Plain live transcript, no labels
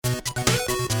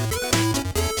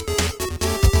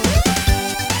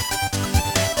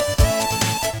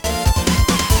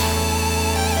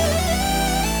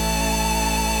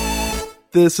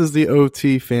This is the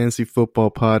OT Fantasy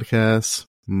Football Podcast.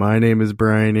 My name is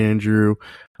Brian Andrew.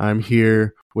 I'm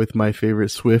here with my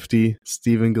favorite Swiftie,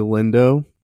 Steven Galindo.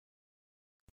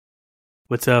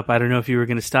 What's up? I don't know if you were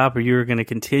going to stop or you were going to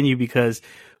continue because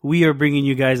we are bringing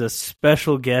you guys a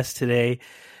special guest today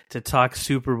to talk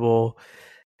Super Bowl.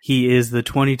 He is the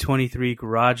 2023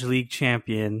 Garage League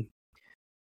champion,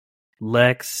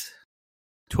 Lex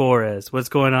Torres. What's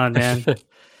going on, man?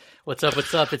 What's up?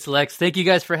 It's Lex. Thank you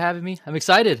guys for having me. I'm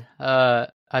excited.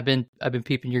 I've been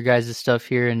peeping your guys' stuff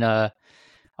here and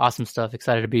awesome stuff.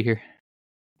 Excited to be here.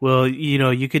 Well, you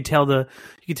know, you could tell the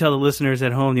listeners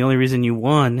at home the only reason you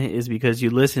won is because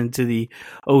you listened to the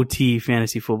OT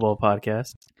Fantasy Football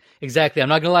Podcast. Exactly. I'm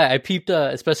not gonna lie. I peeped,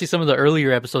 especially some of the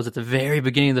earlier episodes at the very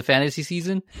beginning of the fantasy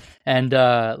season, and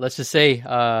let's just say,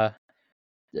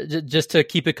 just to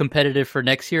keep it competitive for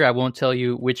next year, I won't tell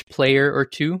you which player or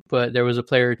two, but there was a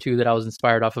player or two that I was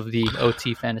inspired off of the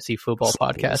OT Fantasy Football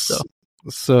Podcast.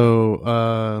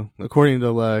 So, according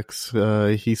to Lex,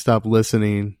 he stopped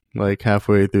listening like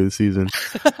halfway through the season.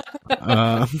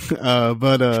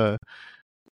 But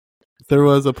there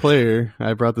was a player,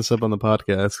 I brought this up on the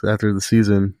podcast after the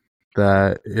season,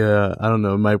 that I don't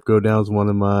know, might go down as one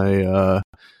of my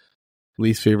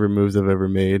least favorite moves I've ever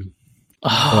made.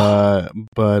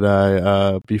 But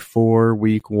I before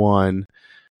week 1,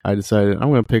 I decided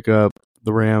I'm going to pick up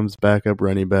the Rams' backup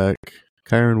running back,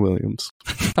 Kyren Williams.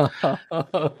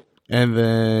 And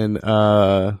then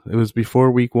it was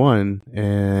before week 1,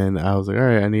 and I was like, all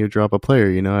right, I need to drop a player.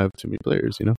 You know, I have too many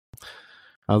players, you know.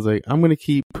 I was like, I'm going to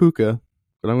keep Puka,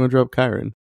 but I'm going to drop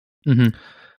Kyren. Mm-hmm.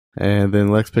 And then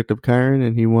Lex picked up Kyren,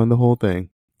 and he won the whole thing.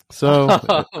 So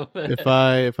if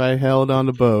I held on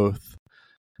to both,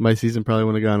 my season probably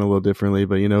would have gone a little differently.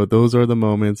 But, you know, those are the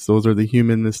moments. Those are the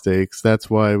human mistakes. That's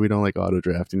why we don't like auto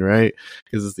drafting, right?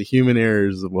 Because it's the human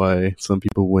errors of why some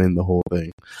people win the whole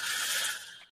thing.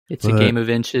 It's a game of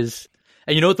inches.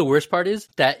 And you know what the worst part is?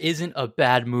 That isn't a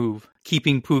bad move,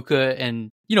 keeping Puka and,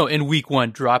 you know, in week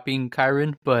 1, dropping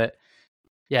Kyren. But,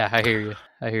 yeah, I hear you.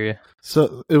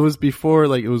 So it was before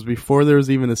there was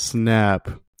even a snap.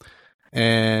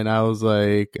 And I was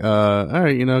like, all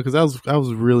right, you know, because I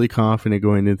was really confident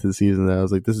going into the season that I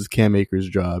was like, this is Cam Akers'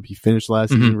 job. He finished last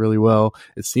season really well.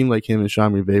 It seemed like him and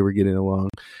Sean McVay were getting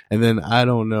along. And then I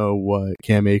don't know what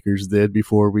Cam Akers did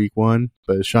before week 1,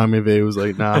 but Sean McVay was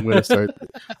like, nah, I'm going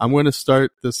to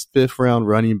start this 5th round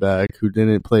running back who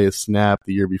didn't play a snap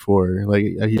the year before. Like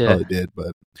he probably did,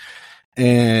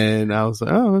 and I was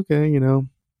like, oh, okay, you know,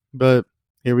 but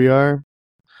here we are.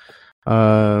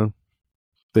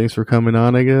 Thanks for coming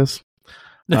on, I guess.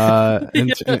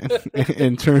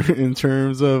 In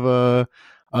terms of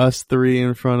us three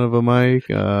in front of a mic,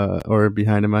 or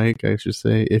behind a mic, I should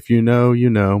say. If you know, you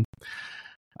know.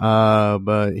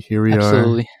 But here we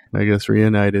are, I guess,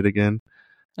 reunited again.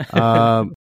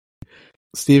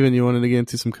 Steven, you wanted to get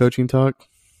into some coaching talk?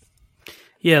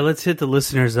 Yeah, let's hit the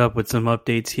listeners up with some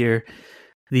updates here.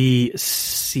 The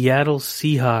Seattle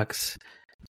Seahawks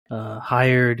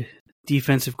hired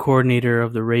defensive coordinator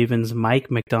of the Ravens,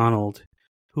 Mike Macdonald,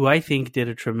 who I think did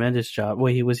a tremendous job.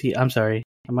 Wait, I'm sorry.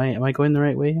 Am I going the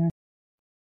right way here?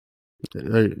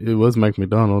 It was Mike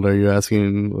Macdonald. Are you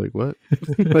asking like what?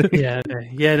 Yeah,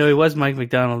 no, it was Mike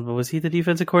Macdonald, but was he the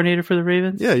defensive coordinator for the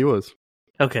Ravens? Yeah, he was.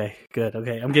 Okay, good.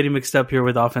 Okay, I'm getting mixed up here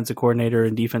with offensive coordinator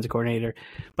and defensive coordinator,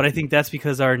 but I think that's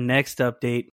because our next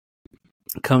update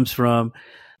comes from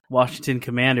Washington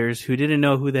Commanders, who didn't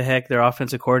know who the heck their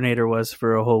offensive coordinator was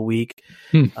for a whole week.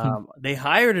 They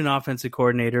hired an offensive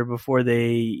coordinator before they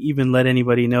even let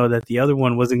anybody know that the other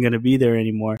one wasn't going to be there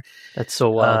anymore. That's so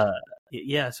wild.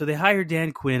 Yeah, so they hired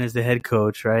Dan Quinn as the head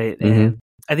coach, right? Mm-hmm. And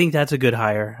I think that's a good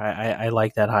hire. I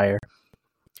like that hire.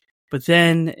 But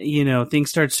then, you know, things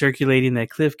start circulating that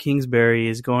Cliff Kingsbury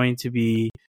is going to be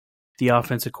the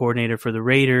offensive coordinator for the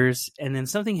Raiders. And then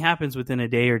something happens within a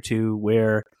day or two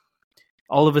where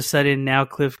all of a sudden now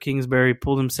Cliff Kingsbury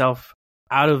pulled himself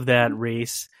out of that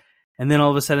race. And then all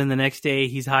of a sudden the next day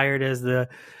he's hired as the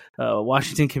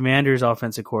Washington Commanders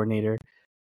offensive coordinator.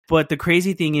 But the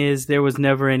crazy thing is there was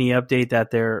never any update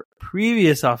that their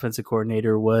previous offensive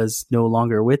coordinator was no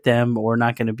longer with them or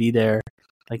not going to be there.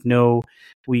 Like, no,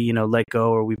 we, you know, let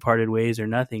go or we parted ways or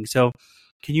nothing. So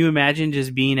can you imagine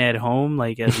just being at home,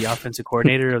 like as the offensive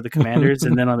coordinator of the Commanders,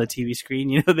 and then on the TV screen,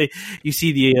 you know, you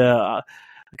see the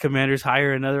Commanders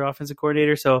hire another offensive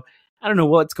coordinator. So I don't know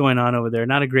what's going on over there.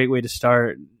 Not a great way to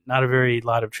start. Not a very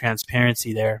lot of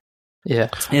transparency there. Yeah.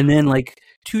 And then like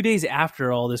 2 days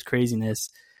after all this craziness,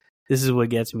 this is what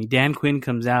gets me. Dan Quinn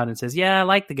comes out and says, yeah, I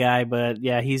like the guy, but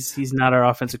yeah, he's not our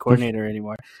offensive coordinator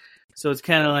anymore. So it's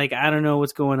kind of like, I don't know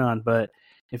what's going on, but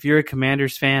if you're a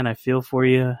Commanders fan, I feel for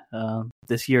you.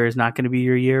 This year is not going to be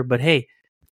your year, but hey,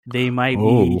 they might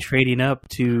be trading up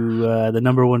to the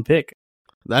number 1 pick.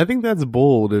 I think that's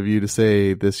bold of you to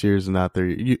say this year's not their.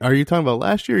 Are you talking about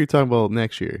last year or are you talking about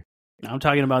next year? I'm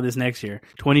talking about this next year,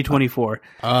 2024.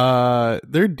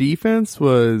 Their defense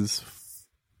was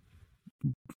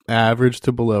average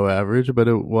to below average, but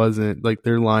it wasn't like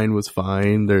their line was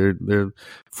fine. Their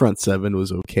front seven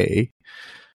was okay.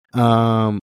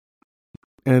 And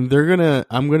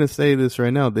I'm gonna say this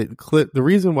right now. The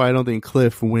reason why I don't think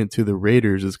Cliff went to the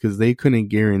Raiders is because they couldn't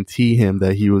guarantee him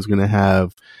that he was gonna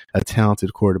have a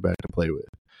talented quarterback to play with.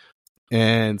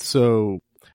 And so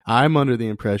I'm under the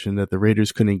impression that the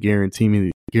Raiders couldn't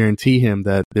guarantee him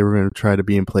that they were going to try to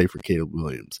be in play for Caleb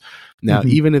Williams. Now,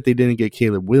 even if they didn't get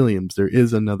Caleb Williams, there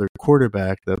is another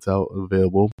quarterback that's out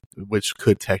available, which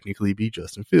could technically be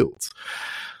Justin Fields.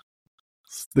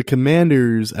 The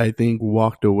Commanders, I think,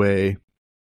 walked away,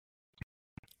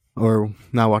 or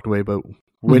not walked away, but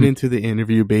went into the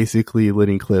interview basically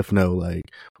letting Cliff know, like,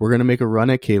 we're going to make a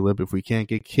run at Caleb. If we can't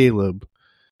get Caleb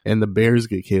and the Bears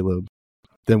get Caleb,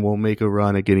 then we'll make a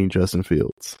run at getting Justin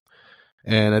Fields.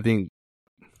 And I think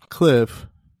Cliff,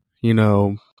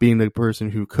 being the person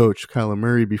who coached Kyler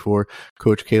Murray before,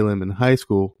 coached Caleb in high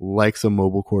school, likes a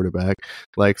mobile quarterback,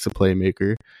 likes a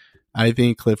playmaker. I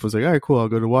think Cliff was like, all right, cool, I'll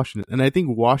go to Washington. And I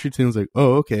think Washington was like,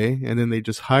 oh, okay. And then they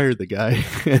just hired the guy.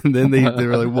 And then they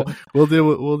were like, well, we'll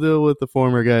deal with the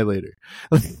former guy later.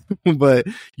 But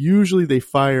usually they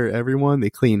fire everyone,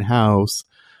 they clean house,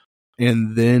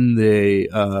 and then they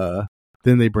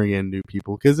bring in new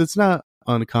people, because it's not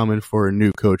uncommon for a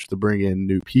new coach to bring in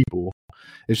new people.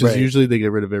 It's just usually they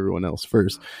get rid of everyone else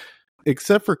first,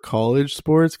 except for college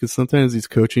sports, because sometimes these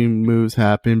coaching moves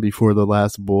happen before the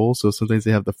last bowl. So sometimes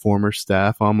they have the former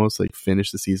staff almost like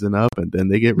finish the season up and then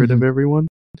they get rid of everyone.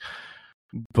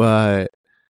 But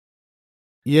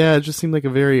yeah, it just seemed like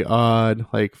a very odd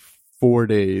 4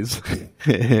 days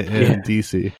in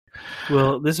DC.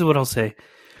 Well, this is what I'll say.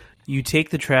 You take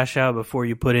the trash out before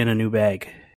you put in a new bag.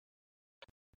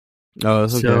 Oh,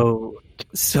 that's okay.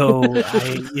 So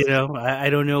I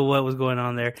don't know what was going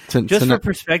on there. Just for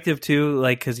perspective too,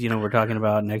 because we're talking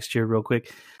about next year real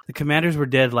quick. The Commanders were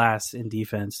dead last in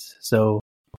defense, so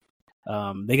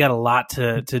they got a lot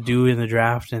to do in the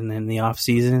draft and in the off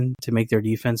season to make their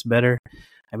defense better.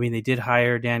 I mean, they did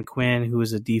hire Dan Quinn, who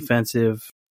is a defensive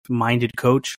minded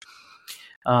coach.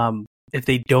 If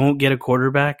they don't get a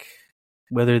quarterback,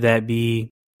 whether that be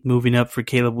moving up for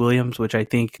Caleb Williams, which I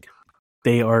think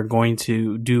they are going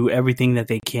to do everything that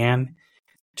they can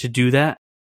to do that.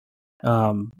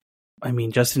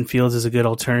 Justin Fields is a good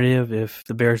alternative if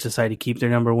the Bears decide to keep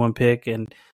their number 1 pick.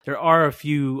 And there are a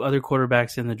few other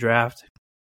quarterbacks in the draft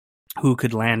who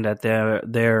could land at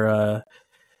their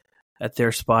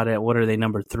spot at, what are they,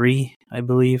 number 3, I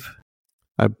believe?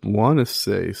 I want to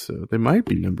say so. They might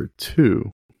be number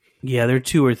 2. Yeah, they're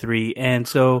 2 or 3. And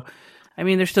so,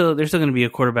 they're still going to be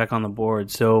a quarterback on the board.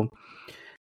 So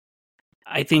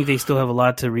I think they still have a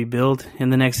lot to rebuild in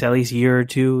the next at least year or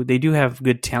two. They do have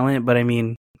good talent, but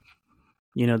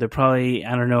they're probably,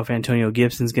 I don't know if Antonio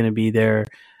Gibson's going to be there.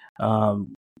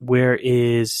 Where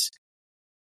is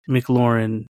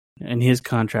McLaurin and his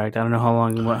contract? I don't know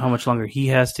how much longer he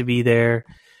has to be there.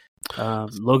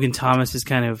 Logan Thomas is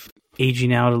kind of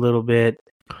aging out a little bit.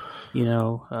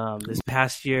 This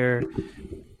past year,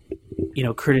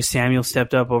 Curtis Samuel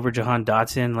stepped up over Jahan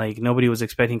Dotson. Nobody was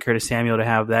expecting Curtis Samuel to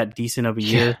have that decent of a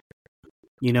year.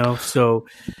 So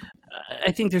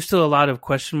I think there's still a lot of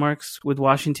question marks with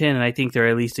Washington, and I think they're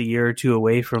at least a year or two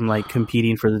away from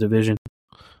competing for the division.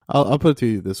 I'll put it to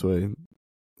you this way: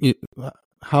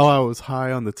 how I was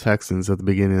high on the Texans at the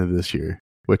beginning of this year,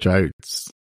 which I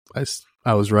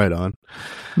was right on.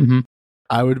 Mm-hmm.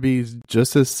 I would be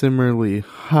just as similarly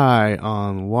high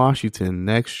on Washington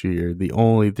next year. The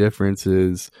only difference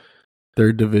is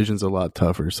their division's a lot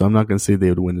tougher, so I'm not going to say they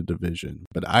would win the division.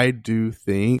 But I do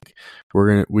think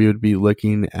we would be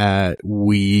looking at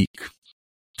week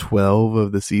 12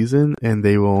 of the season, and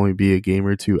they will only be a game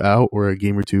or two out or a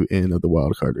game or two in of the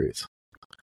wild card race.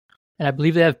 And I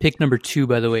believe they have pick number 2,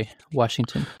 by the way,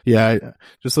 Washington. Yeah, I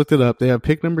just looked it up. They have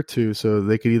pick number 2, so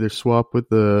they could either swap with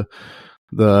the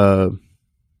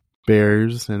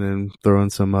Bears and then throw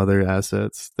in some other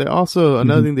assets. They also,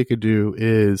 another thing they could do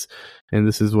is, and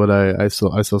this is what I saw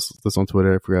this on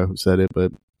Twitter, I forgot who said it,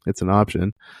 but it's an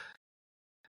option.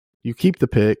 You keep the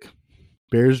pick,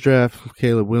 Bears draft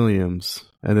Caleb Williams,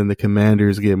 and then the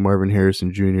Commanders get Marvin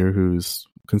Harrison Jr., who's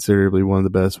considerably one of the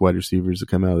best wide receivers to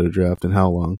come out of the draft in how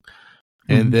long.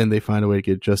 And then they find a way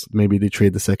to get maybe they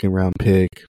trade the second round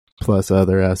pick plus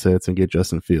other assets and get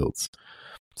Justin Fields.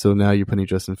 So now you're putting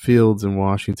Justin Fields in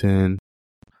Washington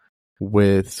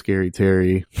with Scary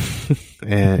Terry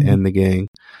and the gang.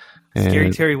 And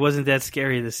Scary Terry wasn't that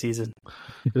scary this season.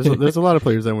 There's a lot of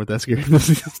players that weren't that scary this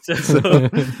season. So.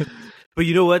 But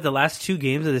you know what? The last 2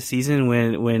 games of the season,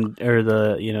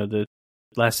 the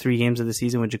last 3 games of the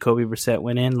season when Jacoby Brissett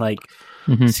went in, like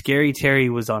Scary Terry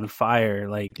was on fire.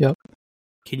 Like, yep.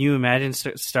 Can you imagine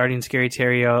starting Scary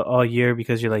Terry all year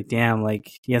because you're like, damn,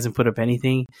 like he hasn't put up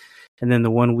anything, and then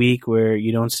the 1 week where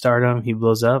you don't start him, he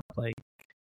blows up. Like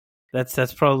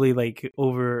that's probably like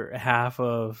over half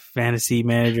of fantasy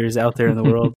managers out there in the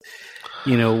world.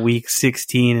 Week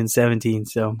 16 and 17.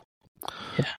 So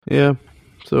yeah.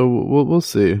 So we'll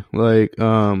see. Like,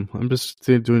 I'm just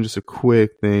doing just a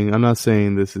quick thing. I'm not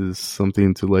saying this is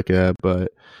something to look at,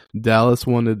 but Dallas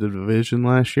won the division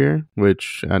last year,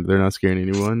 which they're not scaring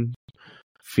anyone.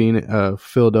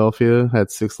 Philadelphia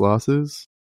had 6 losses.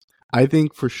 I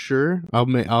think for sure,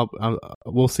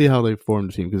 we'll see how they form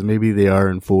the team because maybe they are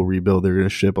in full rebuild. They're going to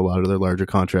ship a lot of their larger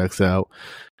contracts out,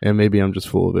 and maybe I'm just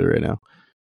full of it right now.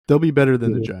 They'll be better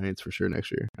than the Giants for sure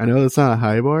next year. I know it's not a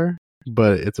high bar,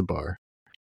 but it's a bar.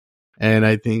 And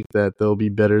I think that they'll be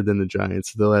better than the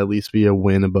Giants. They'll at least be a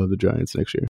win above the Giants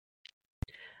next year.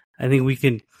 I think we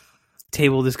can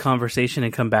table this conversation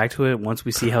and come back to it once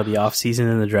we see how the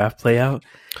offseason and the draft play out.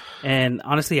 And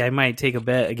honestly, I might take a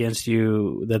bet against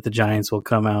you that the Giants will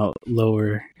come out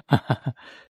lower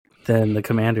than the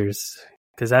Commanders.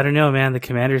 Because I don't know, man. The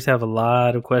Commanders have a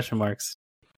lot of question marks.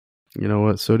 You know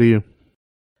what? So do you.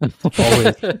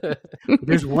 Always.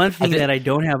 There's one thing that I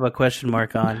don't have a question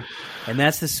mark on, and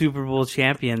that's the Super Bowl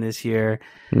champion this year,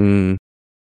 the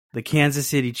Kansas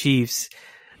City Chiefs.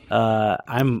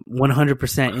 I'm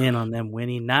 100% in on them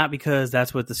winning, not because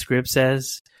that's what the script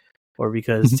says or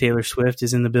because Taylor Swift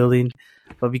is in the building,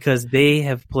 but because they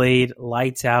have played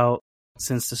lights out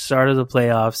since the start of the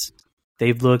playoffs.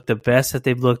 They've looked the best that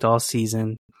they've looked all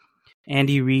season.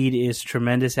 Andy Reid is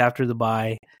tremendous after the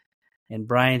bye. And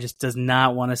Brian just does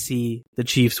not want to see the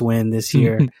Chiefs win this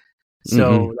year.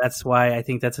 So that's why I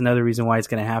think that's another reason why it's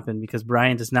going to happen, because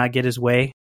Brian does not get his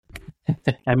way.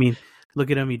 I mean, look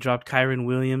at him. He dropped Kyron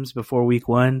Williams before week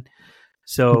 1.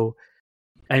 So,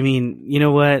 I mean, you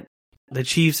know what? The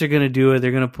Chiefs are going to do it.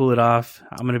 They're going to pull it off.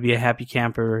 I'm going to be a happy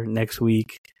camper next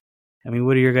week. I mean,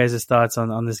 what are your guys' thoughts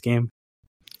on this game?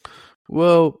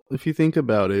 Well, if you think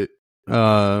about it,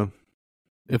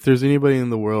 if there's anybody in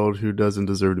the world who doesn't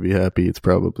deserve to be happy, it's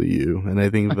probably you. And I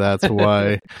think that's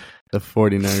why the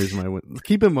 49ers might win.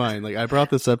 Keep in mind, like I brought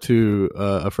this up to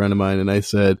a friend of mine and I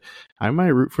said, I might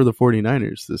root for the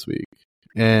 49ers this week.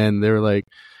 And they were like,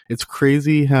 it's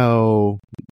crazy how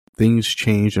things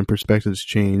change and perspectives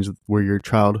change where your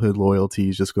childhood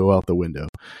loyalties just go out the window.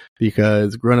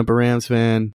 Because growing up a Rams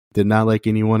fan, did not like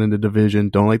anyone in the division,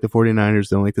 don't like the 49ers,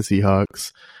 don't like the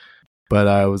Seahawks. But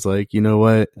I was like, you know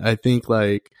what? I think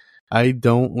like I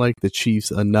don't like the Chiefs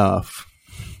enough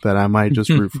that I might just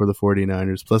root for the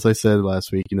 49ers. Plus, I said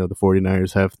last week, the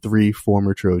 49ers have 3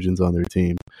 former Trojans on their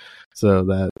team. So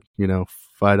that,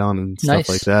 fight on and stuff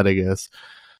like that, I guess.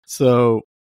 So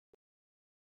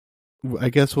I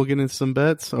guess we'll get into some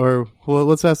bets. Or, well,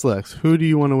 let's ask Lex. Who do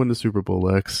you want to win the Super Bowl,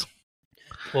 Lex?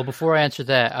 Well, before I answer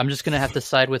that, I'm just going to have to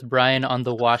side with Brian on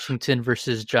the Washington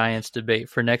versus Giants debate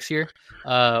for next year.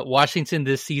 Washington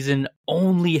this season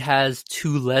only has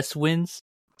 2 less wins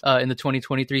in the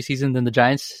 2023 season than the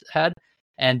Giants had.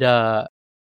 And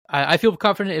I feel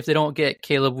confident if they don't get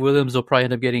Caleb Williams, they'll probably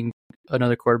end up getting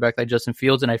another quarterback like Justin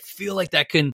Fields. And I feel like that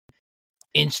can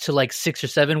inch to like 6 or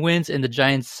 7 wins. And the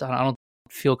Giants, I don't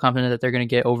feel confident that they're going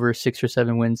to get over 6 or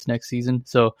 7 wins next season.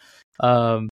 So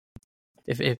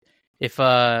if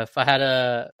I had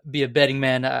to be a betting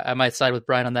man, I might side with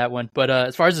Brian on that one. But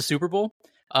as far as the Super Bowl,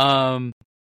 I'll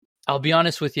be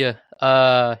honest with you.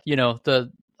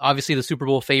 Obviously the Super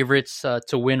Bowl favorites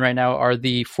to win right now are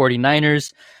the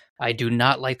 49ers. I do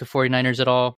not like the 49ers at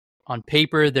all. On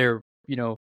paper, they're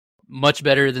much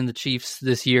better than the Chiefs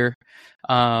this year.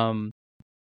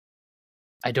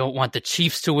 I don't want the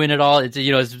Chiefs to win at all.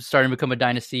 It's starting to become a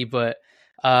dynasty, but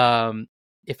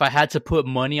if I had to put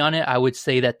money on it, I would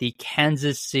say that the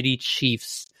Kansas City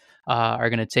Chiefs are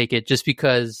going to take it, just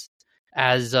because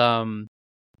as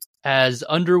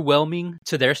underwhelming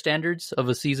to their standards of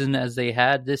a season as they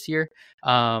had this year,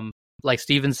 like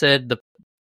Steven said,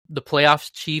 the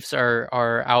playoffs Chiefs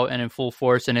are out and in full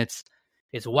force, and it's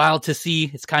wild to see.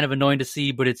 It's kind of annoying to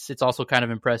see, but it's also kind of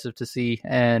impressive to see.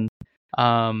 And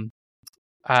my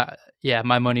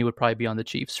money would probably be on the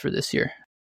Chiefs for this year.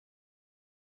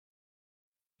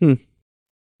 All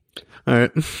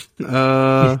right.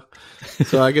 So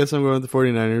I guess I'm going with the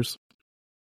 49ers.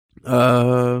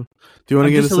 Do you want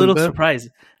to get just into a little bet? surprised.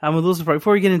 I'm a little surprised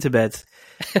before we get into bets.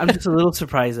 I'm just a little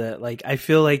surprised that like I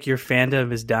feel like your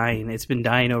fandom is dying. It's been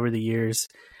dying over the years,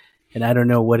 and I don't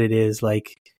know what it is.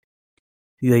 Like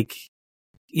the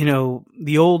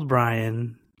old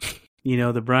Brian.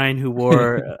 The Brian who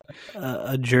wore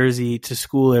a jersey to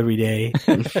school every day.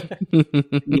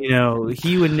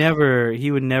 He would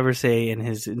never say in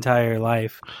his entire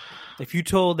life, if you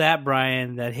told that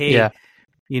Brian that, hey,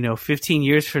 15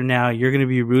 years from now, you're going to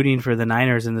be rooting for the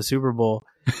Niners in the Super Bowl,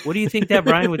 what do you think that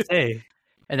Brian would say?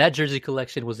 And that jersey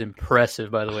collection was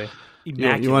impressive, by the way.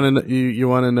 You want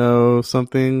to know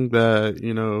something that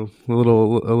a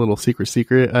little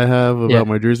secret I have about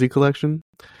my jersey collection?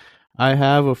 I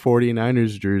have a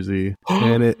 49ers jersey,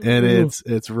 and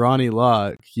it's Ronnie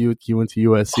Lott. He went to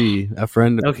USC. A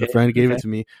friend gave it to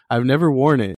me. I've never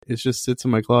worn it. It just sits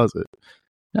in my closet.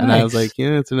 Nice. And I was like,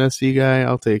 yeah, it's an SC guy.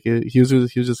 I'll take it. He was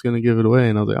just going to give it away,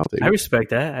 and I was like, I'll take it. I respect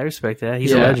that.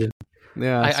 He's a legend.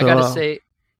 Yeah, I gotta say.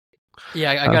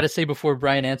 Yeah, I gotta say before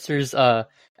Brian answers,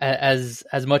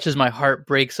 as much as my heart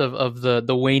breaks of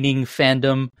the waning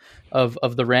fandom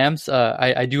of the Rams,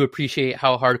 I do appreciate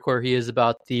how hardcore he is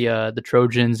about the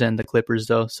Trojans and the Clippers,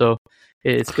 though. So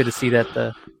it's good to see that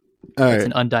it's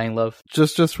an undying love.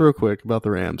 Just real quick about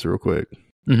the Rams, real quick.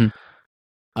 Mm-hmm.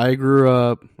 I grew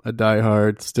up a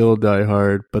diehard, still a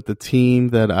diehard, but the team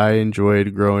that I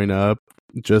enjoyed growing up,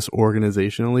 just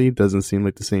organizationally, doesn't seem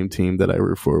like the same team that I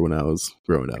root for when I was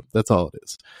growing up. That's all it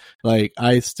is. Like,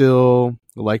 I still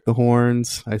like the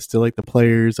Horns. I still like the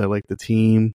players. I like the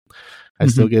team. I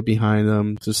still get behind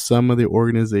them. Just some of the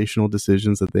organizational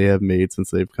decisions that they have made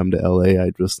since they've come to LA,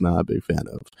 I'm just not a big fan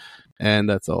of. And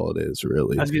that's all it is,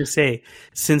 really. I was going to say,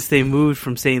 since they moved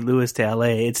from St. Louis to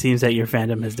LA, it seems that your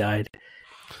fandom has died.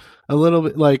 A little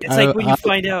bit, like it's like when you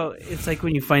find out. It's like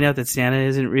when you find out that Santa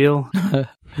isn't real,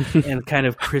 and kind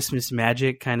of Christmas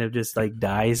magic kind of just like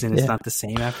dies, and it's not the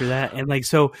same after that. And like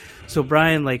so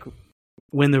Brian, like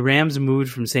when the Rams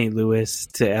moved from St. Louis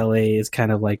to LA, it's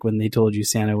kind of like when they told you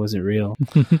Santa wasn't real.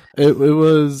 It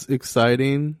was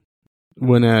exciting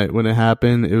when it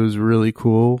happened. It was really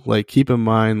cool. Like, keep in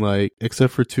mind, like,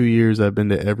 except for 2 years, I've been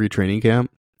to every training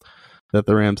camp that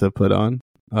the Rams have put on.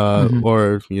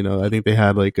 Or, I think they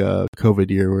had like a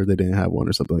COVID year where they didn't have one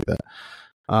or something like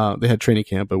that. They had training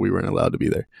camp, but we weren't allowed to be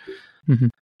there. Mm-hmm.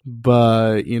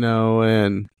 But,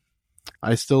 and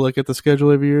I still look at the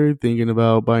schedule every year thinking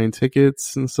about buying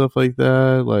tickets and stuff like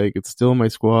that. Like, it's still my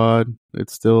squad.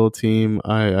 It's still a team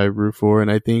I root for.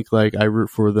 And I think like I root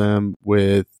for them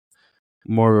with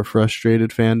more of a frustrated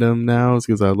fandom now,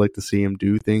 because I'd like to see them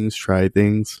do things, try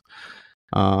things.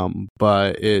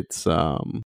 But it's,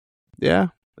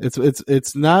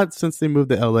 It's not since they moved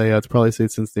to LA. I'd probably say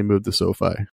since they moved to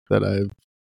SoFi that I've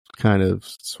kind of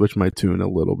switched my tune a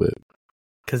little bit.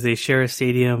 Because they share a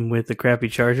stadium with the crappy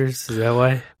Chargers? Is that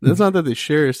why? It's not that they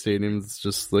share a stadium. It's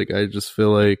just like, I just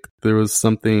feel like there was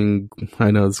something,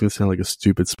 I know it's going to sound like a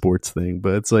stupid sports thing,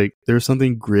 but it's like there's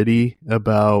something gritty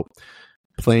about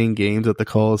playing games at the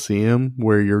Coliseum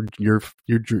where your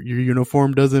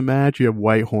uniform doesn't match. You have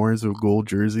white horns with gold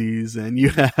jerseys, and you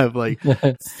have like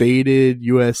faded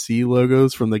USC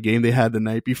logos from the game they had the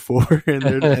night before, and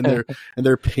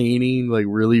they're painting like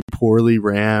really poorly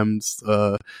Rams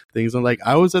things. I'm like,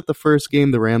 I was at the first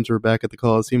game the Rams were back at the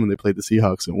Coliseum when they played the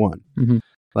Seahawks and won. Mm-hmm.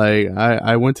 Like,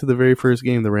 I went to the very first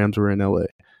game the Rams were in LA,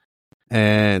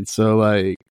 and so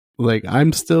like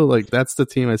I'm still like, that's the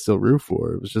team I still root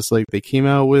for. It was just like they came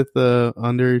out with a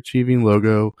underachieving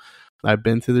logo. I've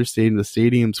been to their stadium. The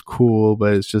stadium's cool,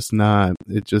 but it's just not.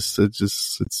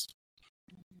 It's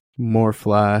more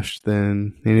flash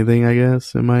than anything, I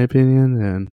guess, in my opinion.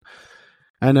 And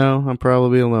I know I'm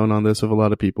probably alone on this with a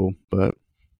lot of people, but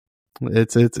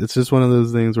it's just one of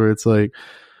those things where it's like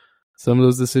some of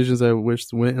those decisions I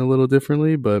wish went a little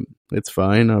differently, but it's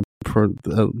fine.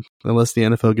 Unless the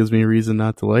NFL gives me a reason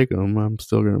not to like them, I'm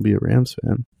still going to be a Rams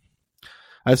fan.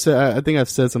 I think I've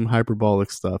said some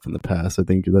hyperbolic stuff in the past. I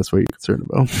think that's what you're concerned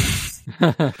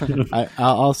about.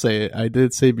 I'll say it. I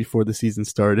did say before the season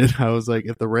started, I was like,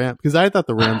 if the Rams, because I thought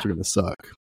the Rams were going to suck.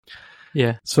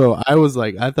 Yeah. So I was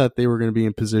like, I thought they were going to be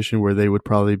in position where they would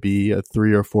probably be a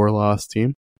 3 or 4 loss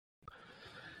team.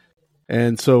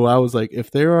 And so I was like,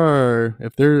 if they're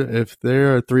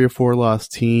a 3 or 4 loss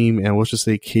team, and let's just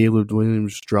say Caleb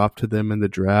Williams dropped to them in the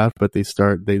draft, but they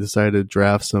decided to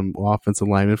draft some offensive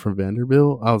lineman from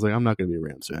Vanderbilt, I was like, I'm not going to be a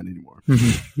Rams fan anymore.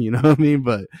 You know what I mean?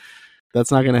 But That's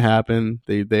not going to happen.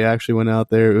 They actually went out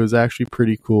there. It was actually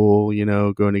pretty cool,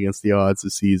 going against the odds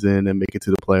this season and make it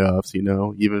to the playoffs,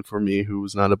 even for me, who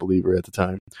was not a believer at the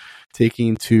time.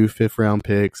 Taking 2 fifth-round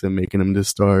picks and making them to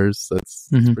stars, that's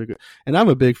pretty good. And I'm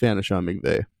a big fan of Sean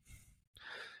McVay.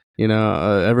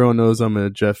 Everyone knows I'm a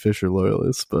Jeff Fisher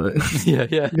loyalist, but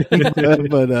yeah.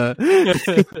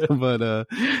 but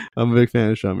I'm a big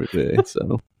fan of Sean McVay.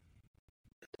 So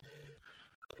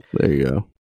there you go.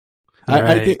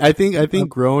 Right. I think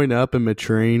growing up and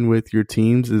maturing with your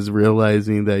teams is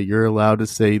realizing that you're allowed to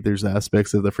say there's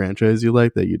aspects of the franchise you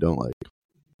like that you don't like.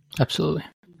 Absolutely.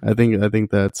 I think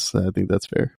that's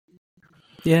fair.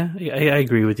 Yeah, I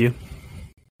agree with you.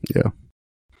 Yeah.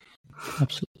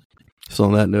 Absolutely. So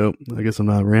on that note, I guess I'm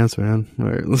not a Rams fan. All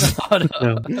right,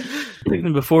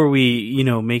 Before we,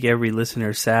 make every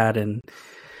listener sad and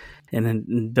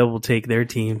then double take their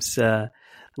teams,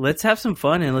 let's have some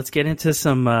fun and let's get into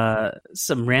some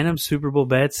random Super Bowl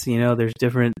bets. There's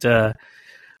different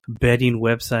betting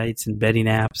websites and betting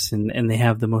apps, and they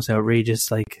have the most outrageous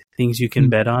things you can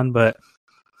bet on. But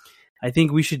I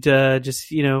think we should just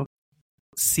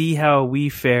see how we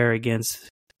fare against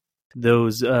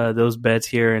those bets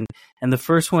here. And the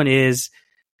first one is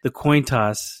the coin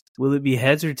toss. Will it be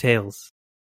heads or tails?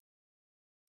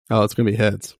 Oh, it's gonna be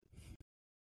heads.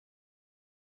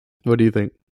 What do you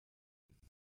think?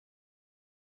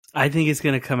 I think it's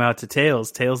going to come out to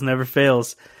tails. Tails never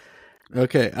fails.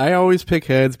 Okay, I always pick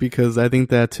heads because I think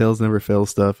that tails never fail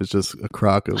stuff is just a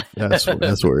crock of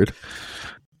S word.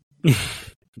 All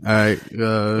right.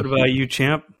 What about you,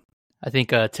 champ? I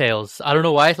think tails. I don't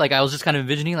know why. I was just kind of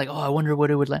envisioning, I wonder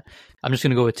what it would land. I'm just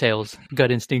gonna go with tails.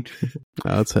 Gut instinct.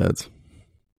 Oh, it's heads.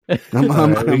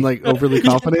 I'm overly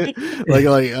confident. I'm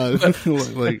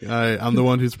the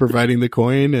one who's providing the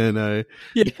coin, and I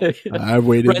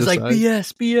waited. Brian's like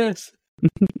BS.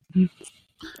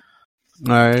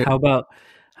 All right. How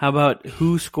about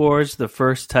who scores the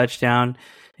first touchdown?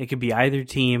 It could be either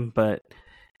team, but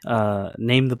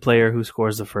name the player who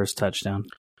scores the first touchdown.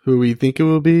 Who we think it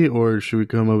will be, or should we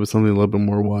come up with something a little bit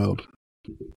more wild?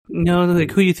 No,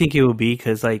 who you think it will be?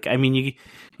 Because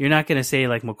you're not going to say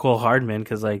McCole Hardman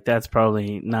because that's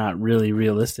probably not really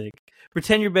realistic.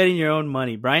 Pretend you're betting your own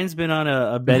money. Brian's been on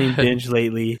a betting binge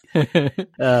lately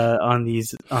on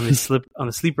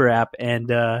the Sleeper app, and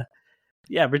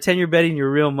pretend you're betting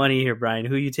your real money here, Brian.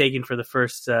 Who are you taking for the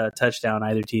first touchdown,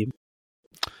 either team?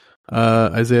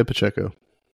 Isaiah Pacheco.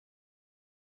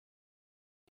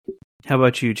 How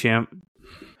about you, champ?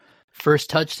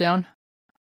 First touchdown?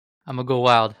 I'm going to go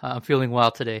wild. I'm feeling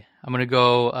wild today. I'm going to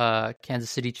go Kansas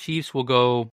City Chiefs. We'll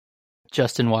go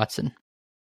Justin Watson.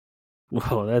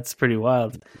 Whoa, that's pretty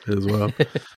wild. As well.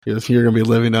 Yes, you're going to be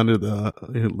living under the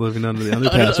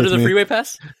underpass. under the freeway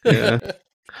pass? Yeah.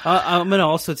 I'm going to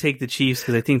also take the Chiefs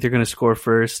because I think they're going to score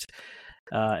first.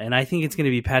 And I think it's going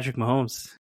to be Patrick Mahomes.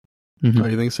 Mm-hmm. Oh,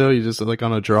 you think so? You just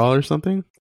on a draw or something?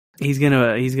 He's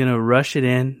gonna rush it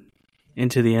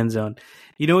into the end zone.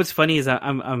 What's funny is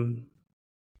I'm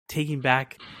taking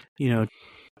back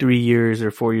 3 years or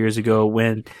 4 years ago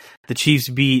when the Chiefs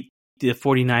beat the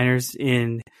 49ers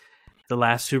in the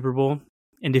last Super Bowl.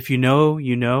 And if you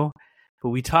know, but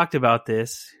we talked about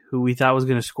this, who we thought was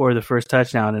going to score the first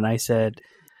touchdown, and I said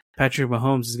Patrick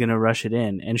Mahomes is going to rush it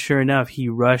in. And sure enough, he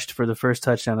rushed for the first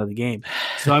touchdown of the game.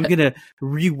 So I'm going to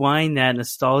rewind that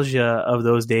nostalgia of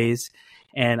those days,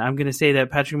 and I'm going to say that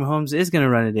Patrick Mahomes is going to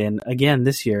run it in again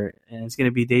this year, and it's going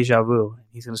to be deja vu.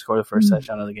 He's going to score the first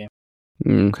touchdown of the game.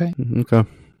 Okay.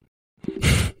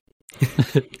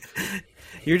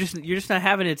 You're just not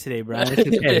having it today, Brian.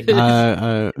 It's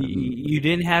okay. You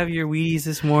didn't have your Wheaties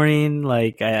this morning.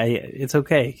 It's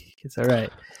okay. It's all right.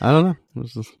 I don't know.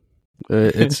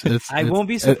 It's I won't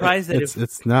be surprised that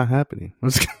it's not happening.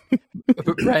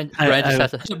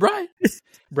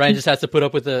 Brian just has to put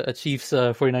up with a Chiefs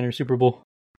 49ers Super Bowl.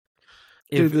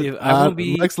 I won't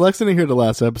be. Lex didn't hear the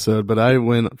last episode, but I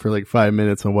went for 5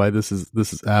 minutes on why this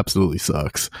is absolutely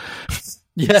sucks.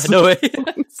 Yeah, no way.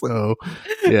 So,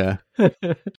 yeah. All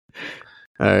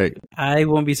right. I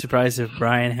won't be surprised if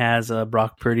Brian has a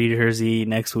Brock Purdy jersey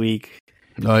next week.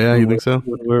 Oh yeah, you think so?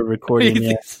 When we're recording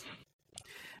this.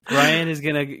 Brian is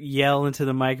going to yell into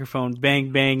the microphone,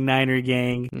 "Bang, bang, Niner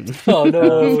gang." Oh,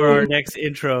 no. For our next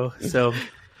intro. So,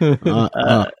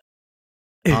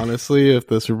 honestly, if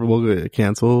the Super Bowl get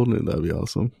canceled, that'd be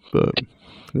awesome. But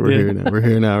we're here now. We're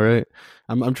here now, right?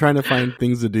 I'm trying to find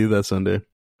things to do that Sunday.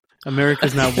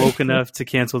 America's not woke enough to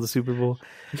cancel the Super Bowl.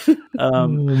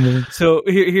 So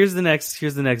here's the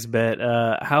next bet.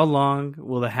 How long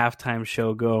will the halftime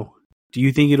show go? Do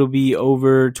you think it'll be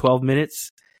over 12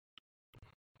 minutes?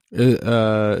 Is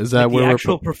that Like where the we're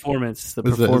actual performance? The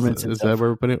performance. is that where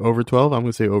we're putting it? Over 12? I'm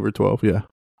gonna say over 12. Yeah.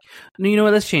 No, you know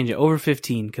what? Let's change it. Over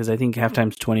 15 because I think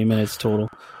halftime's 20 minutes total.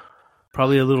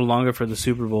 Probably a little longer for the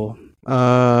Super Bowl.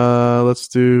 Let's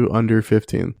do under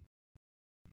 15.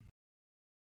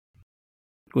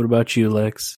 What about you,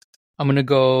 Lex? I'm going to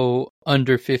go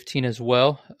under 15 as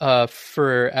well.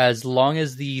 For as long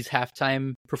as these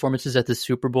halftime performances at the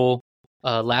Super Bowl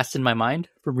last in my mind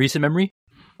from recent memory,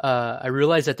 I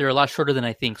realize that they're a lot shorter than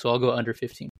I think, so I'll go under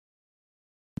 15.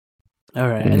 All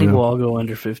right, I think we'll all go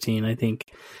under 15. I think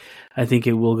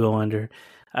it will go under.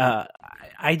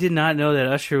 I did not know that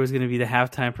Usher was going to be the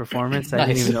halftime performance. I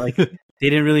didn't even know, they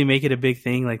didn't really make it a big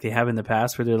thing like they have in the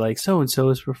past, where they're like, so and so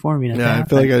is performing. I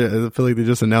feel like they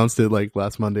just announced it like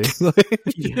last Monday.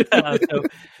 Yeah,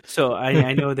 so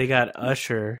I know they got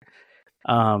Usher.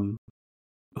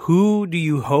 Who do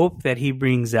you hope that he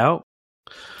brings out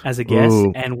as a guest,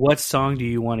 and what song do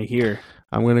you want to hear?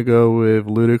 I'm gonna go with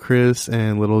Ludacris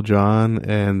and Lil Jon,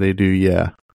 and they do Yeah.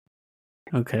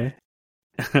 Okay.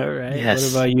 All right. Yes.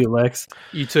 What about you, Lex?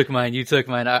 You took mine.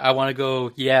 I want to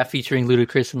go Yeah featuring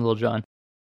Ludacris and Lil Jon.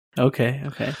 Okay.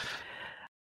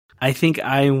 I think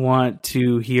I want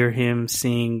to hear him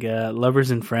sing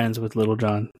 "Lovers and Friends" with Lil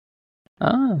Jon.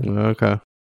 Oh, okay.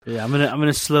 Yeah, I'm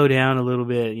gonna slow down a little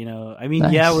bit. I mean,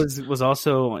 nice. Yeah was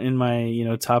also in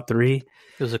my top 3.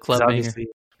 It was a club banger.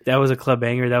 That was a club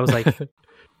banger. That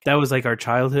was like our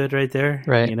childhood right there.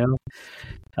 Right.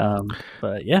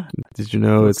 But yeah. Did you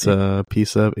know it's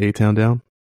Peace Up, A-Town Down?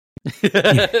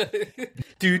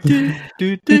 do.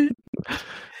 Did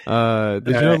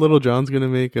you know Lil Jon's gonna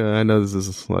make? I know this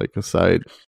is like a side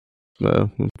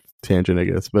tangent, I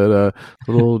guess, but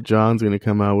Lil Jon's gonna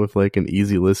come out with like an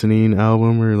easy listening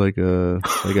album or like a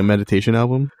meditation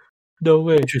album. No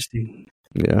way. Interesting.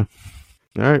 Yeah.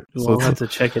 All right. Well, So I'll have to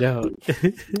check it out.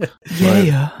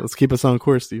 Yeah. Let's keep us on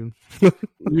course, Steven.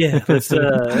 Yeah. Let's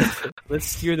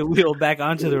steer the wheel back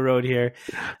onto the road here.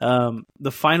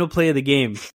 The final play of the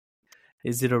game.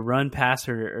 Is it a run, pass,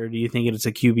 or do you think it's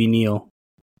a QB kneel?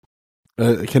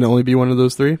 Can it only be one of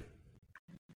those 3?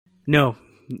 No,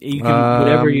 you can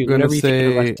whatever you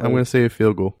think. I'm going to say a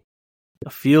field goal.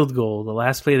 A field goal. The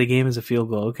last play of the game is a field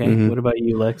goal. Okay. Mm-hmm. What about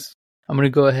you, Lex? I'm going to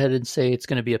go ahead and say it's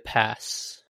going to be a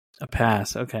pass. A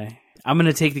pass. Okay. I'm going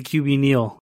to take the QB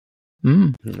kneel.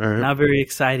 All right. Not very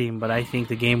exciting, but I think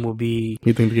the game will be.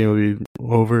 You think the game will be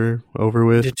over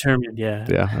with? Determined. Yeah.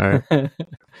 Yeah. All right.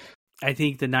 I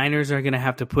think the Niners are going to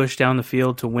have to push down the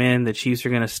field to win. The Chiefs are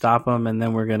going to stop them, and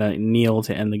then we're going to kneel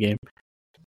to end the game.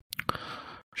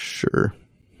 Sure.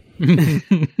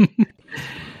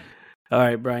 All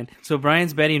right, Brian. So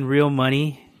Brian's betting real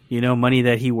money, money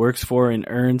that he works for and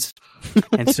earns.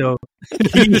 And so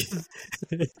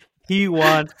he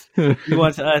wants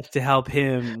us to help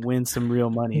him win some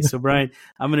real money. So Brian,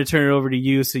 I'm going to turn it over to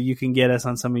you so you can get us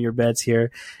on some of your bets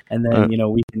here, and then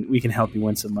we can help you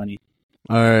win some money.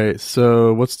 All right,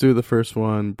 so let's do the first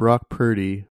one. Brock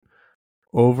Purdy,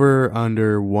 over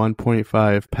under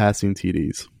 1.5 passing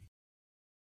TDs.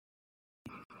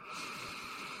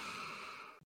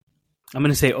 I'm going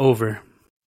to say over.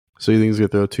 So you think he's going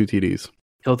to throw 2 TDs?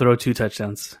 He'll throw 2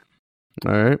 touchdowns.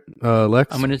 All right,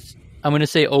 Lex? I'm gonna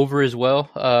say over as well.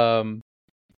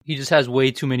 He just has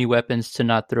way too many weapons to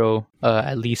not throw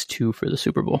at least 2 for the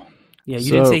Super Bowl. Yeah,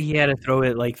 you didn't say he had to throw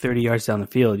it like 30 yards down the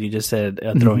field. You just said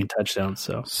throwing touchdowns.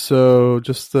 So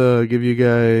just to give you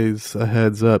guys a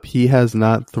heads up, he has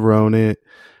not thrown it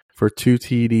for 2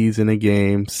 TDs in a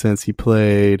game since he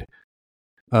played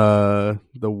the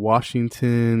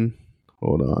Washington.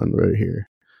 Hold on, right here.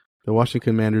 The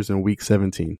Washington Commanders in Week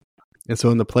 17. And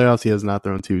so in the playoffs, he has not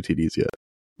thrown 2 TDs yet.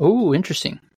 Oh,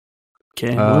 interesting.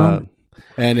 Okay.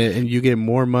 And you get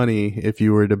more money if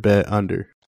you were to bet under.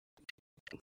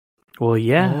 Well,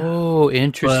 yeah. Oh,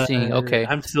 interesting. Okay.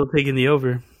 I'm still taking the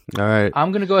over. All right.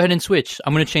 I'm going to go ahead and switch.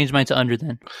 I'm going to change mine to under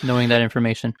then, knowing that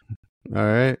information. All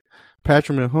right.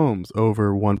 Patrick Mahomes,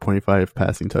 over 1.5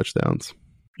 passing touchdowns.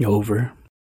 Over.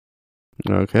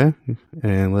 Okay.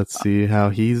 And let's see how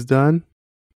he's done.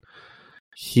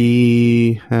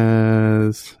 He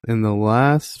has, in the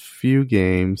last few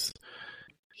games,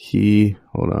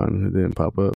 hold on, it didn't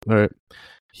pop up. All right.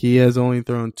 He has only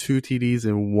thrown 2 TDs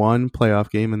in 1 playoff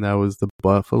game, and that was the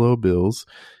Buffalo Bills.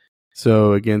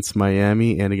 So against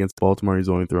Miami and against Baltimore, he's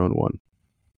only thrown 1.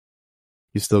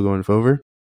 You still going with over?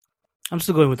 I'm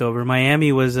still going with over.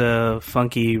 Miami was a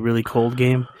funky, really cold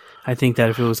game. I think that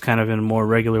if it was kind of in more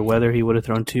regular weather, he would have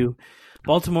thrown 2.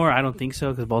 Baltimore, I don't think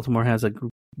so, because Baltimore has a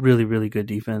really, really good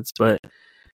defense. But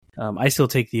I still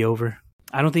take the over.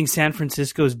 I don't think San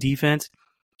Francisco's defense...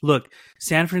 Look,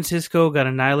 San Francisco got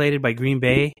annihilated by Green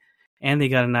Bay, and they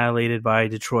got annihilated by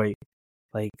Detroit.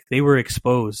 Like, they were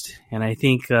exposed. And I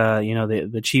think,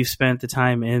 the Chiefs spent the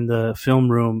time in the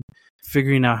film room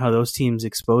figuring out how those teams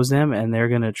expose them, and they're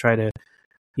going to try to,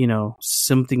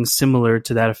 something similar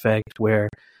to that effect, where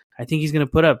I think he's going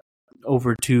to put up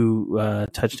over 2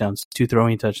 touchdowns, 2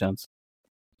 throwing touchdowns.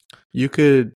 You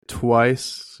could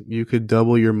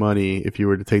double your money if you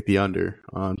were to take the under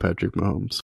on Patrick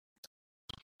Mahomes.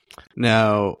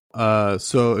 Now,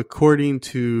 so according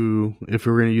to, if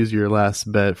we were going to use your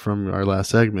last bet from our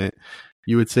last segment,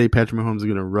 you would say Patrick Mahomes is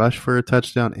going to rush for a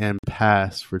touchdown and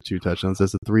pass for 2 touchdowns.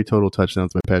 That's 3 total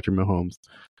touchdowns by Patrick Mahomes,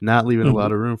 not leaving a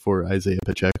lot of room for Isaiah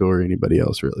Pacheco or anybody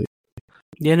else, really.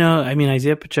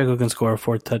 Isaiah Pacheco can score a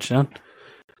 4th touchdown.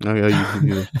 Oh,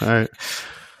 yeah, all right.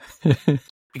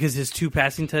 Because his 2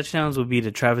 passing touchdowns would be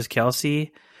to Travis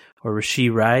Kelce or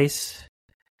Rashee Rice.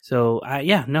 So,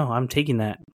 I'm taking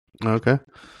that. Okay.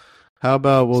 How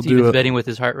about Steven's betting with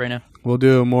his heart right now. We'll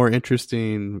do a more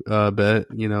interesting bet.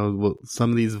 Some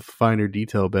of these finer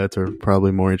detail bets are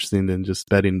probably more interesting than just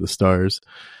betting the stars.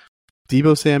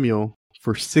 Deebo Samuel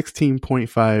for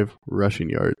 16.5 rushing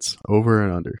yards, over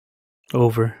and under.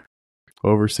 Over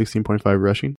 16.5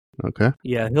 rushing. Okay.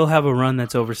 Yeah, he'll have a run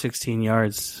that's over 16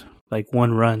 yards. Like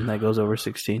one run that goes over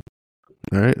 16.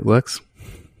 All right, Lex.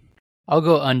 I'll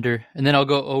go under, and then I'll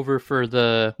go over for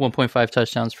the 1.5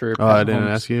 touchdowns for. Oh, I didn't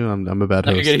ask you. I'm a bad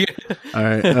host. All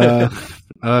right. Okay.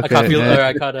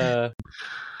 I caught.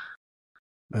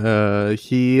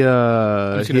 He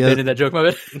I'm just gonna abandon that joke, my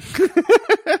bad.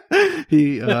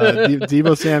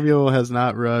 Deebo Samuel has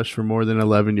not rushed for more than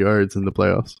 11 yards in the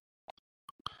playoffs.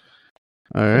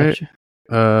 All right.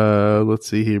 Gotcha. Let's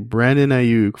see here. Brandon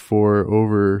Ayuk for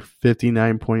over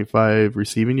 59.5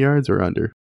 receiving yards or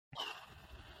under?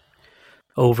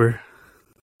 Over.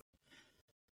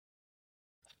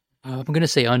 I'm going to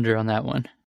say under on that one.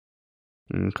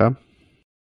 Okay.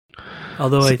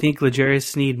 Although I think L'Jarius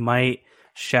Sneed might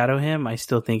shadow him, I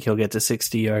still think he'll get to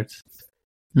 60 yards.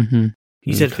 Mm-hmm.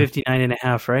 You said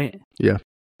 59.5, right? Yeah.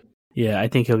 Yeah, I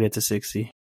think he'll get to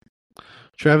 60.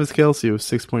 Travis Kelce with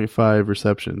 6.5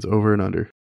 receptions, over and under.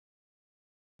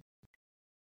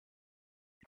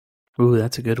 Ooh,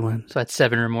 that's a good one. So that's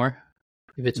 7 or more,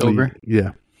 if it's over?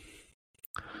 Yeah.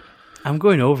 I'm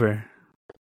going over.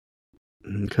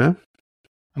 Okay.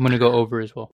 I'm going to go over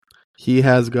as well. He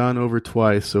has gone over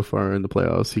twice so far in the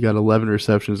playoffs. He got 11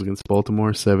 receptions against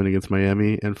Baltimore, 7 against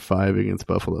Miami, and 5 against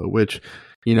Buffalo, which,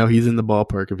 he's in the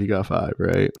ballpark if he got 5,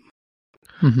 right?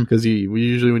 Because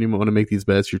usually when you want to make these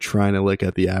bets, you're trying to look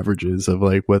at the averages of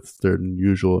like what's their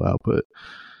usual output.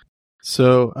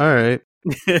 So, all right.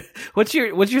 What's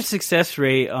your success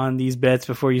rate on these bets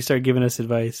before you start giving us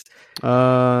advice?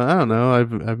 I don't know.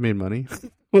 I've made money.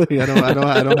 I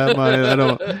don't have my. I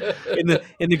don't.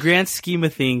 In the grand scheme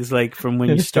of things, like from when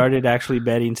you started actually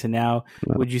betting to now,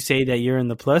 would you say that you're in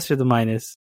the plus or the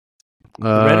minus?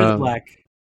 The red or the black?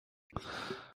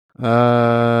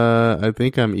 I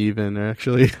think I'm even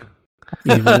actually.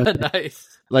 Nice.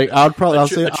 Like I'll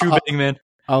say a true betting man.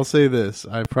 I'll say this: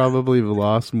 I probably have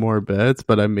lost more bets,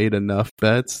 but I made enough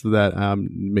bets that I'm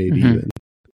made even.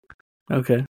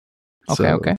 Okay.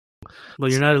 Okay.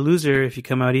 Well, you're not a loser if you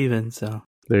come out even. So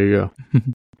there you go.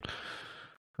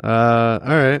 All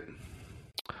right.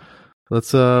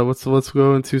 Let's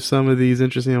go into some of these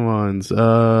interesting ones.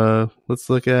 Let's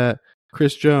look at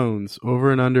Chris Jones,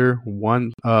 over and under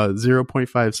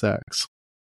 0.5 sacks.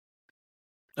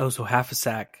 Oh, so half a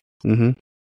sack. Mm-hmm.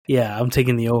 Yeah, I'm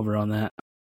taking the over on that.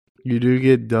 You do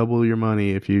get double your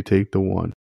money if you take the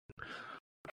 1.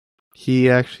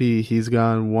 He's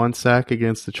gone 1 sack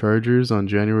against the Chargers on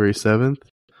January 7th,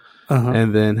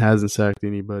 and then hasn't sacked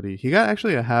anybody. He got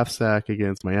actually a half sack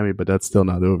against Miami, but that's still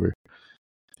not over.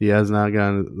 He has not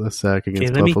gotten a sack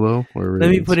against Buffalo or Ravens.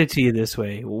 Let me put it to you this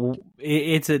way: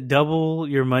 it's a double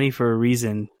your money for a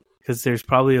reason, because there's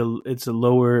probably it's a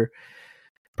lower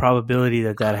probability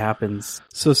that happens.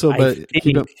 But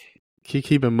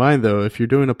keep in mind though, if you're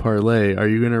doing a parlay, are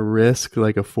you going to risk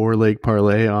like a 4-leg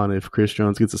parlay on if Chris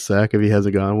Jones gets a sack if he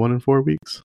hasn't gone 1 in 4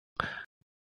 weeks?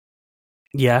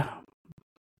 Yeah,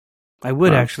 I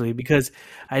would actually, because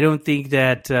I don't think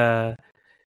that the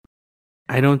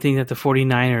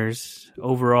 49ers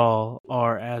overall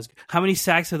are as. How many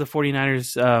sacks have the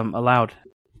 49ers allowed?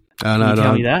 Can you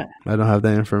tell me that? I don't have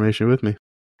that information with me.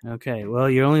 Okay, well,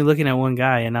 you're only looking at one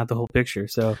guy and not the whole picture.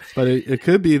 So, but it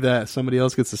could be that somebody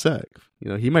else gets the sack.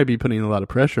 He might be putting a lot of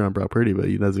pressure on Brock Purdy, but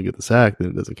he doesn't get the sack, then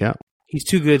it doesn't count. He's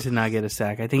too good to not get a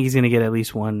sack. I think he's going to get at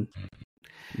least 1.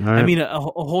 Right. I mean, a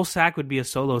whole sack would be a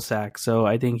solo sack, so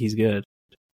I think he's good.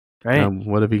 Right?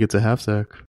 What if he gets a half sack?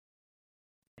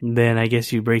 Then I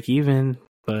guess you break even.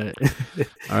 But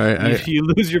All right, if you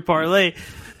lose your parlay,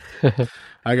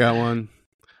 I got one.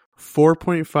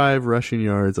 4.5 rushing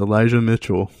yards, Elijah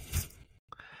Mitchell.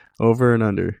 Over and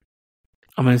under.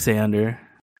 I'm going to say under.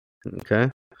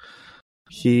 Okay.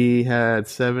 He had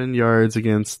 7 yards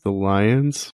against the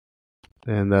Lions,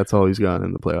 and that's all he's gotten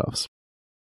in the playoffs.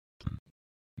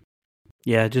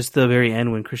 Yeah, just the very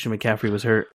end when Christian McCaffrey was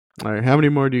hurt. All right, how many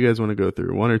more do you guys want to go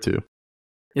through? 1 or 2?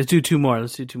 Let's do 2 more.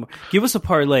 Give us a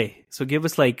parlay. So give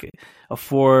us like a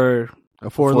 4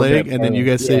 leg, and then you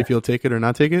guys say if you'll take it or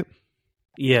not take it?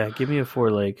 Yeah, give me a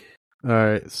 4 leg. All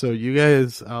right, so you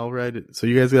guys, I'll write it. So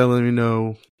you guys got to let me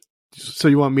know. So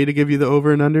you want me to give you the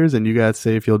over and unders, and you guys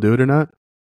say if you'll do it or not?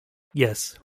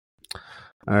 Yes.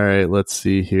 All right, let's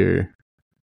see here.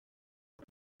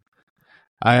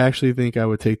 I actually think I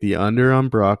would take the under on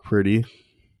Brock Purdy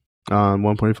on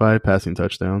 1.5 passing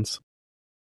touchdowns.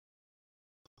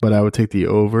 But I would take the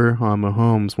over on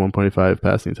Mahomes 1.5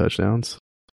 passing touchdowns.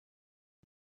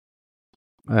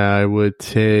 I would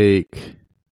take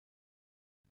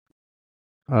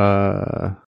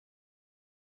the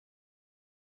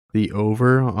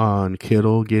over on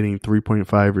Kittle getting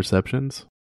 3.5 receptions.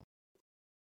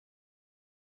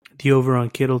 The over on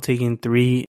Kittle taking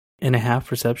 3.5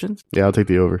 receptions? Yeah, I'll take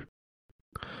the over.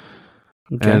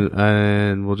 Okay.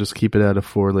 And we'll just keep it at a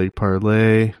 4-leg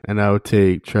parlay. And I would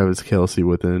take Travis Kelce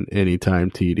with an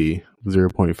anytime TD,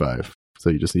 0.5. So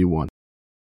you just need 1.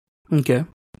 Okay.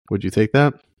 Would you take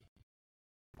that?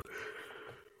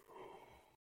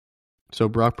 So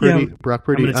Brock Purdy, Yeah, Brock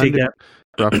Purdy I'm gonna take under, that.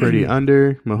 Brock Purdy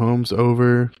under, Mahomes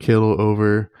over, Kittle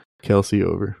over, Kelce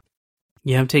over.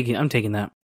 Yeah, I'm taking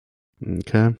that.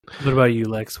 Okay. What about you,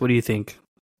 Lex? What do you think?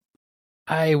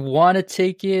 I want to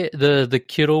take it. The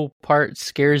Kittle part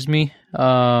scares me.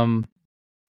 I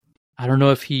don't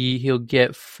know if he'll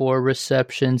get 4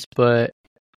 receptions, but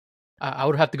I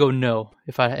would have to go no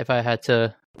if I had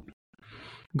to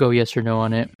go yes or no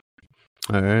on it.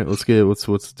 All right, let's do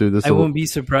this. I won't be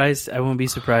surprised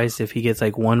if he gets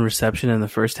like 1 reception in the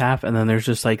first half, and then there's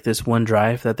just like this one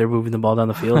drive that they're moving the ball down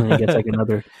the field, and he gets like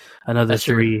another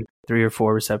three or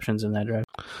 4 receptions in that drive.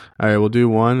 All right, we'll do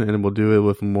 1, and we'll do it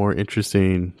with more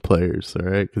interesting players. All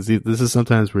right, because this is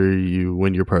sometimes where you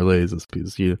win your parlays, is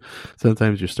because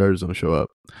sometimes your starters don't show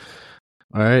up.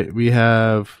 All right, we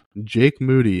have Jake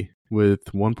Moody with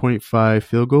 1.5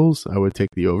 field goals. I would take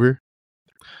the over.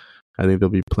 I think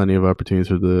there'll be plenty of opportunities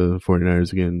for the 49ers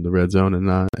to get in the red zone and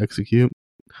not execute.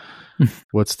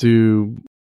 Let's do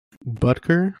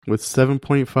Butker with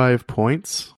 7.5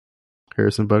 points.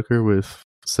 Harrison Butker with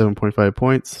 7.5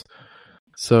 points.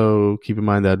 So keep in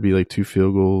mind that'd be like 2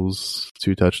 field goals,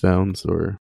 2 touchdowns,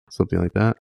 or something like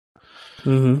that.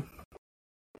 Mm-hmm.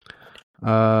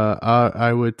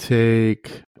 I would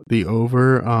take the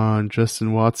over on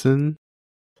Justin Watson.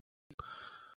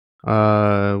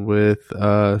 With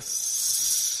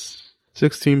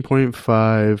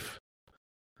 16.5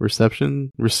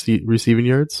 receiving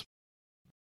yards.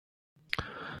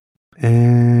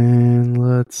 And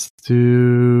let's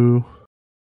do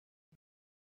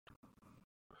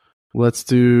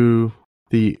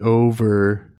the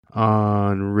over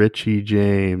on Richie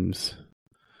James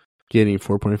getting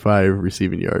 4.5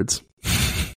 receiving yards.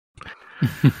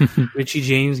 Richie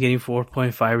James getting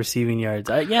 4.5 receiving yards.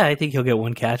 I think he'll get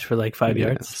 1 catch for like 5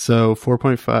 yards. So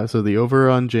 4.5. So the over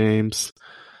on James,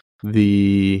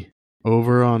 the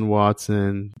over on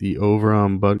Watson, the over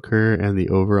on Butker, and the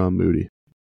over on Moody.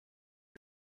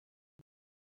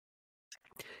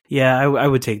 Yeah, I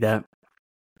would take that.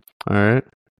 All right.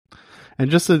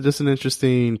 And just an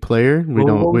interesting player.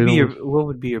 What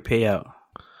would be your payout?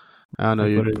 I don't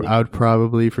know. I would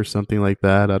probably, for something like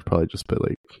that, I'd probably just put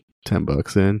like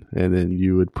 $10 in, and then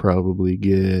you would probably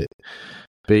get,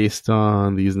 based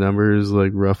on these numbers,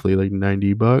 like roughly like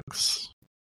 $90.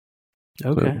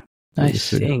 Okay. So,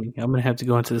 Nice. Dang, I'm gonna have to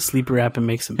go into the sleeper app and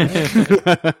make some bets.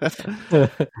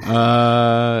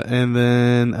 And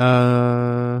then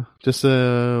just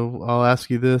I'll ask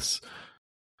you this.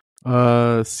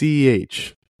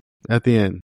 CEH at the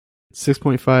end.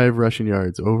 6.5 rushing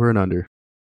yards, over and under.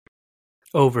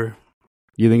 Over.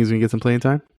 You think he's gonna get some playing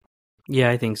time? Yeah,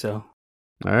 I think so.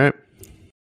 All right.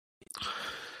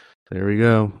 There we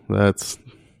go. I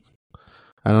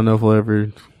don't know if we'll ever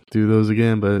do those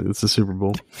again, but it's the Super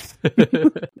Bowl.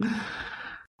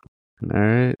 All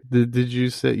right. Did you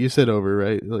said over,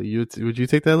 right? Would you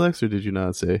take that, Lex, or did you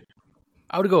not say?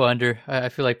 I would go under. I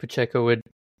feel like Pacheco would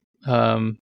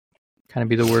kind of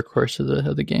be the workhorse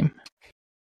of the game.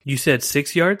 You said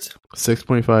 6 yards?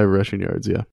 6.5 rushing yards,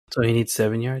 yeah. So he needs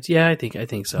 7 yards? Yeah, I think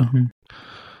so. Mm-hmm.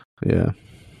 Yeah.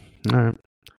 All right.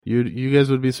 You guys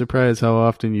would be surprised how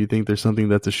often you think there's something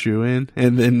that's a shoe-in,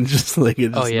 and then just like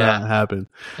it does not happen.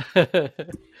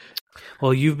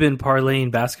 Well, you've been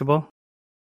parlaying basketball?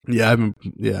 Yeah, and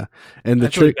the I feel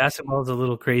trick like basketball is a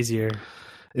little crazier.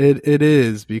 it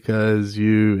is because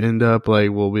you end up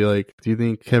like we'll be like, do you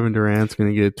think Kevin Durant's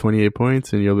going to get 28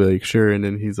 points? And you'll be like, sure. And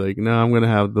then he's like, no, I'm going to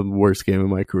have the worst game of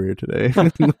my career today.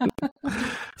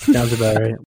 Sounds about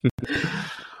right.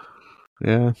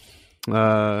 Yeah.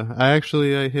 I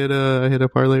hit a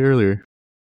parlay earlier.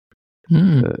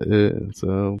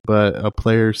 But a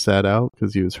player sat out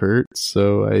because he was hurt,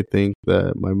 so I think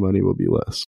that my money will be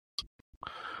less.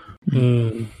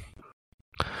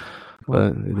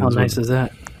 But how nice is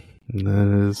that?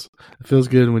 That is. It feels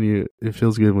good when you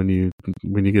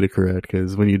get it correct,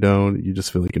 because when you don't, you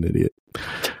just feel like an idiot.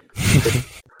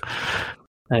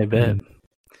 I bet.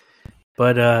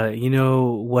 But you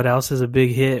know what else is a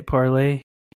big hit, Parlay?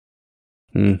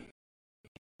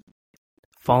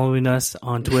 Following us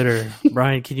on Twitter.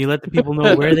 Brian, can you let the people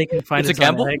know where they can find us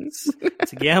on X?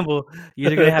 It's a gamble.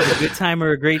 You're either going to have a good time or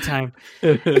a great time.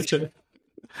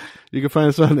 You can find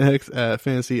us on X at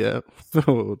Fantasy F.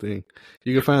 Oh, dang.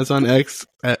 You can find us on X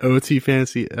at OT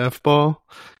Fantasy F Ball.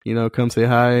 You know, come say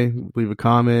hi, leave a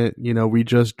comment. You know, we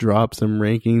just dropped some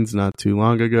rankings not too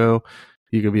long ago.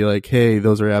 You could be like, hey,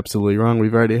 those are absolutely wrong.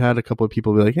 We've already had a couple of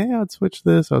people be like, hey, I'll switch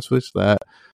this, I'll switch that.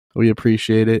 We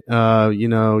appreciate it. You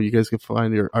know, you guys can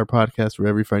find our podcast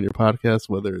wherever you find your podcast,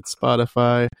 whether it's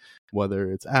Spotify,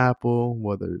 whether it's Apple,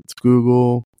 whether it's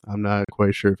Google. I'm not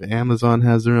quite sure if Amazon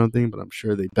has their own thing, but I'm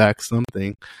sure they back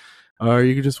something. Or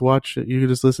you can just watch it. You can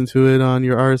just listen to it on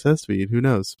your RSS feed. Who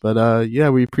knows? But yeah,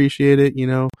 we appreciate it. You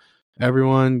know,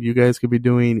 everyone, you guys could be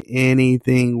doing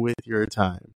anything with your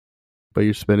time, but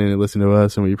you're spending it listening to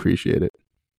us, and we appreciate it.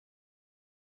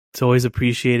 It's always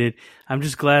appreciated. I'm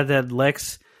just glad that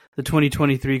Lex, the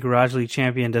 2023 Garage League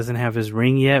champion, doesn't have his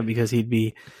ring yet, because he'd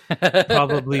be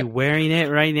probably wearing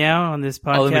it right now on this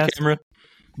podcast. All in the camera.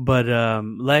 But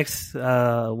Lex,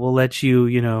 we'll let you,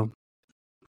 you know,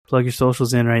 plug your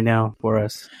socials in right now for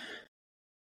us.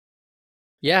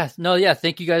 Yeah.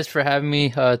 Thank you guys for having me.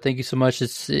 Thank you so much.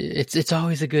 It's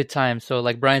always a good time. So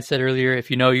like Brian said earlier, if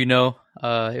you know, you know.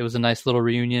 It was a nice little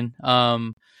reunion.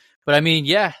 But I mean,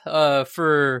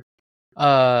 for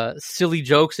silly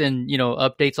jokes and, you know,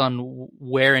 updates on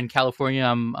where in California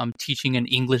I'm teaching an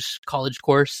English college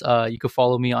course. You can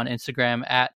follow me on Instagram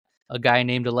at a guy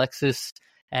named Alexis.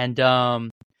 And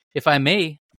if I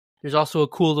may, there's also a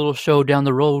cool little show down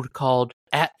the road called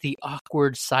At the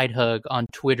Awkward Side Hug on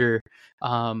Twitter.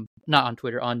 Not on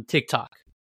Twitter, on TikTok.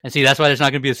 And see, that's why there's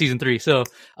not going to be a season 3. So,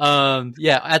 at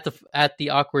the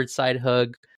Awkward Side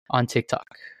Hug on TikTok.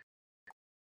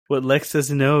 What Lex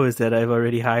doesn't know is that I've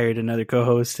already hired another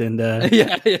co-host, and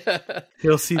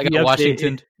he'll see the update.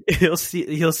 Washington. He'll see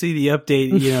the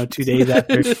update. You know, 2 days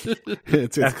after.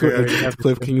 It's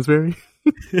Cliff Kingsbury.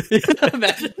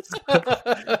 Imagine.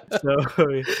 So,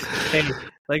 hey,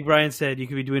 like Brian said, you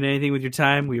could be doing anything with your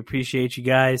time. We appreciate you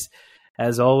guys,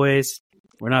 as always.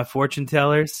 We're not fortune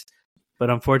tellers,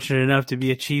 but I'm fortunate enough to be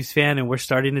a Chiefs fan, and we're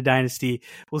starting a dynasty.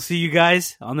 We'll see you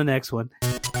guys on the next one.